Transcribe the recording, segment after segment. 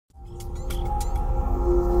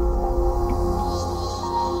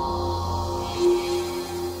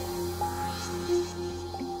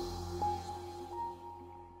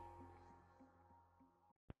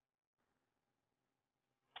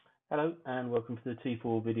Hello and welcome to the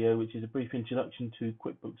T4 video, which is a brief introduction to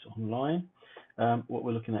QuickBooks Online. What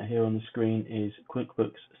we're looking at here on the screen is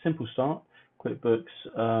QuickBooks Simple Start,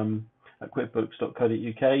 QuickBooks at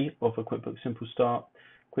quickbooks.co.uk, or for QuickBooks Simple Start,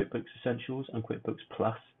 QuickBooks Essentials and QuickBooks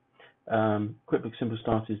Plus. QuickBooks Simple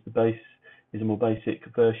Start is a more basic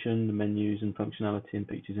version. The menus and functionality and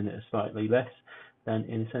features in it are slightly less than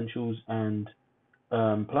in Essentials and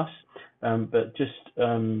Plus, but just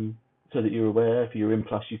so that you're aware, if you're in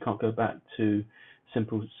Plus, you can't go back to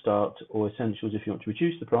Simple Start or Essentials if you want to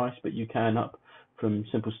reduce the price, but you can up from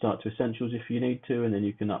Simple Start to Essentials if you need to, and then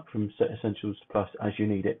you can up from Essentials to Plus as you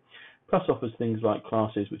need it. Plus offers things like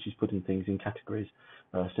classes, which is putting things in categories.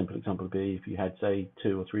 A simple example would be if you had, say,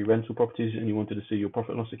 2 or 3 rental properties and you wanted to see your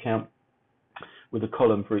profit and loss account with a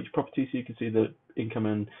column for each property, so you can see the income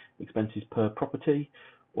and expenses per property.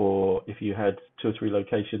 Or if you had 2 or 3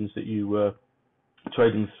 locations that you were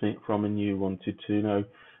trading from and you wanted to know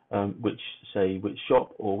which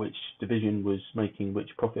shop or which division was making which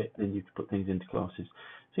profit, then you could put things into classes.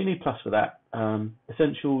 So you need Plus for that.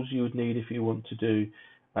 Essentials you would need if you want to do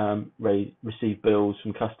receive bills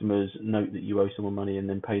from customers, note that you owe someone money and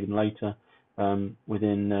then pay them later.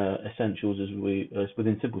 Within Essentials,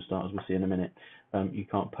 within Simple Start, as we'll see in a minute, you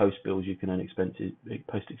can't post bills, you can only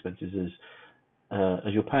post expenses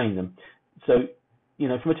as you're paying them. So, you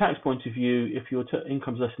know, from a tax point of view, if your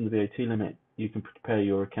income's less than the VAT limit, you can prepare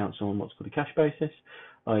your accounts on what's called a cash basis,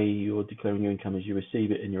 i.e. you're declaring your income as you receive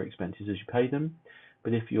it and your expenses as you pay them.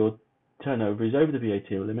 But if your turnover is over the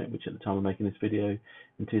VAT limit, which at the time of making this video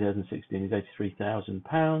in 2016 is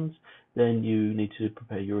 £83,000, then you need to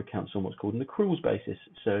prepare your accounts on what's called an accruals basis.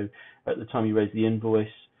 So at the time you raise the invoice,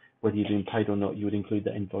 whether you're being paid or not, you would include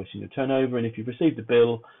that invoice in your turnover, and if you've received a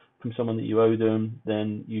bill from someone that you owe them,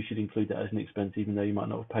 then you should include that as an expense, even though you might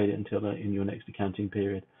not have paid it until in your next accounting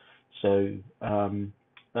period. So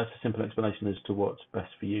that's a simple explanation as to what's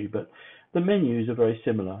best for you. But the menus are very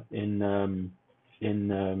similar in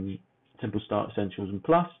Simple Start, Essentials, and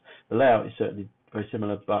Plus. The layout is certainly very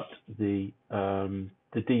similar, but the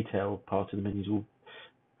detail part of the menus will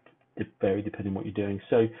vary depending on what you're doing.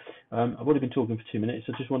 So I've already been talking for 2 minutes.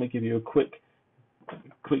 I just want to give you a quick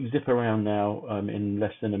zip around now in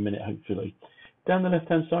less than a minute, hopefully. Down the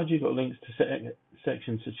left-hand side, you've got links to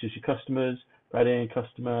sections such as your customers, adding a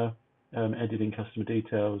customer, editing customer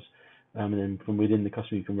details, and then from within the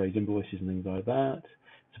customer you can raise invoices and things like that.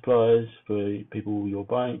 Suppliers for people you're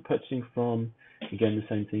purchasing from. Again, the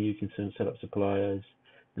same thing, you can set up suppliers.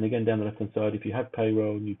 And again, down the left-hand side, if you have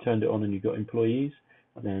payroll and you turned it on and you've got employees,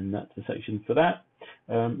 then that's the section for that.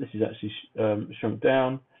 This is actually shrunk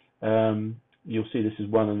down. You'll see this as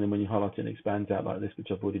one, and then when you highlight it, it expands out like this, which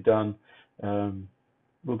I've already done.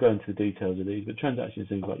 We'll go into the details of these, but transactions,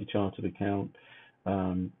 things like your chart of account.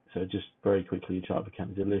 So just very quickly, your chart of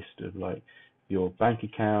account is a list of like your bank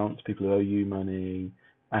accounts, people who owe you money,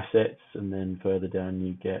 assets, and then further down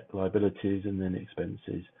you get liabilities and then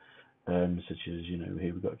expenses, such as, you know,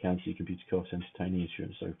 here we've got accounting, computer costs, entertaining,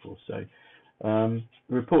 insurance, so forth. So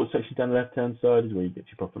the report section down the left-hand side is where you get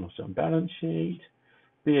your profit and loss and balance sheet.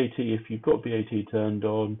 VAT, if you've got VAT turned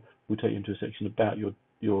on, we'll take you into a section about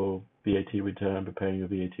your VAT return, preparing your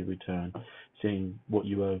VAT return, seeing what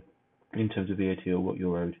you owe in terms of VAT or what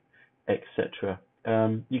you're owed, etc.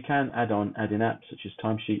 You can add in apps such as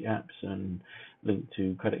timesheet apps and link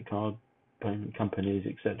to credit card payment companies,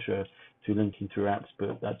 etc. to linking through apps,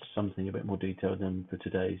 but that's something a bit more detailed than for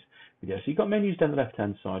today's video. So you've got menus down the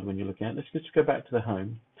left-hand side when you're looking at it. Let's just go back to the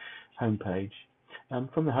home page.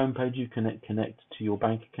 From the home page, you can connect to your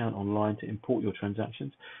bank account online to import your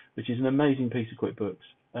transactions, which is an amazing piece of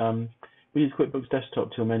QuickBooks. We use QuickBooks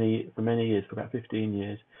Desktop for many years, for about 15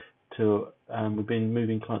 years. We've been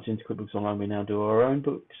moving clients into QuickBooks Online. We now do our own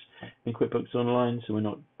books in QuickBooks Online, so we're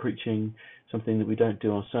not preaching something that we don't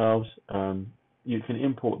do ourselves. You can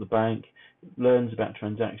import the bank, it learns about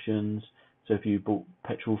transactions. So if you bought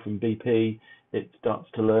petrol from BP, it starts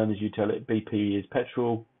to learn as you tell it BP is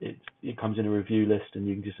petrol. It comes in a review list, and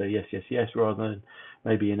you can just say yes, yes, yes, rather than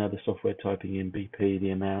maybe in other software typing in BP, the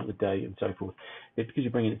amount, the date, and so forth. Because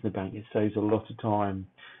you're bringing it to the bank, it saves a lot of time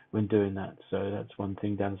when doing that. So that's one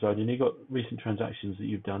thing down the side. And you've got recent transactions that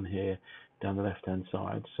you've done here down the left-hand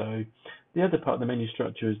side. So the other part of the menu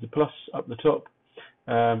structure is the plus up the top.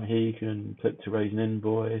 Here you can click to raise an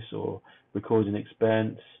invoice or record an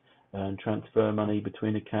expense, and transfer money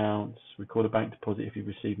between accounts, record a bank deposit if you've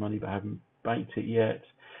received money but haven't banked it yet,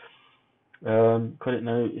 credit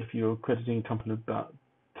note if you're crediting a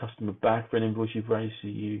customer back for an invoice you've raised, so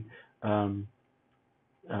you're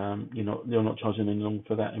not charging any longer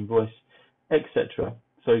for that invoice, etc.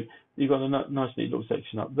 So you've got a nice neat little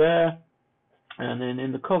section up there. And then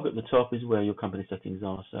in the cog at the top is where your company settings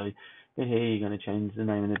are. So in here you're going to change the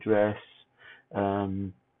name and address,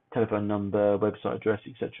 telephone number, website address,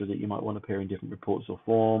 etc., that you might want to appear in different reports or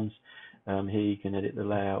forms. Here you can edit the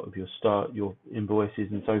layout of your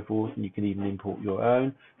invoices and so forth, and you can even import your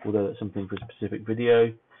own, although that's something for a specific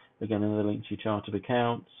video. Again, another link to your chart of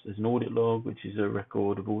accounts. There's an audit log, which is a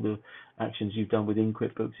record of all the actions you've done within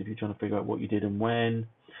QuickBooks if you're trying to figure out what you did and when.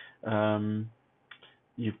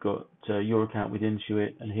 You've got your account with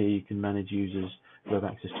Intuit, and here you can manage users who have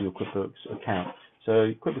access to your QuickBooks account.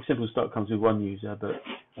 So QuickBooks Simple Start comes with 1 user, but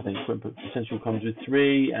I think QuickBooks Essential comes with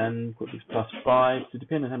 3, and QuickBooks Plus 5. So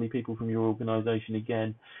depending on how many people from your organisation,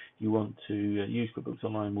 again, you want to use QuickBooks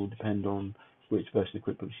Online will depend on which version of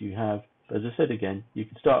QuickBooks you have. But as I said again, you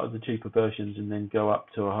can start with the cheaper versions and then go up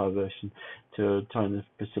to a higher version to obtain the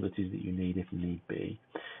facilities that you need if need be.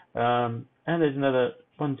 And there's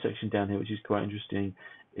one section down here which is quite interesting,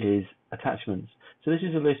 is attachments. So this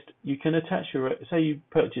is a list. You can attach say you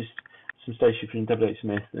purchased some stationery from W.H.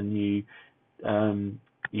 Smith and you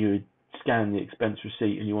scan the expense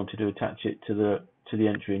receipt and you wanted to attach it to the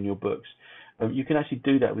entry in your books. You can actually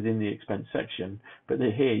do that within the expense section, but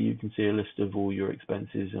here you can see a list of all your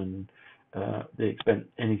expenses and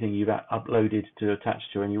anything you've uploaded to attach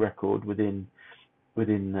to any record within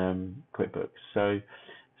QuickBooks. So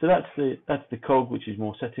that's the cog, which is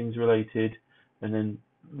more settings related, and then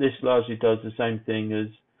this largely does the same thing as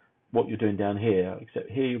what you're doing down here, except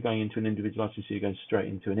here you're going into an individual item, so you're going straight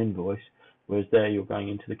into an invoice, whereas there you're going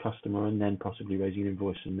into the customer and then possibly raising an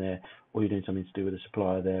invoice from there, or you're doing something to do with a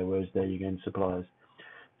supplier there, whereas there you're going to suppliers.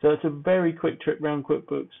 So it's a very quick trip around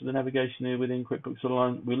QuickBooks, the navigation here within QuickBooks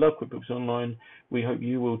Online. We love QuickBooks Online. We hope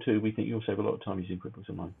you will too. We think you'll save a lot of time using QuickBooks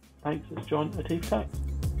Online. Thanks. It's John at Tax.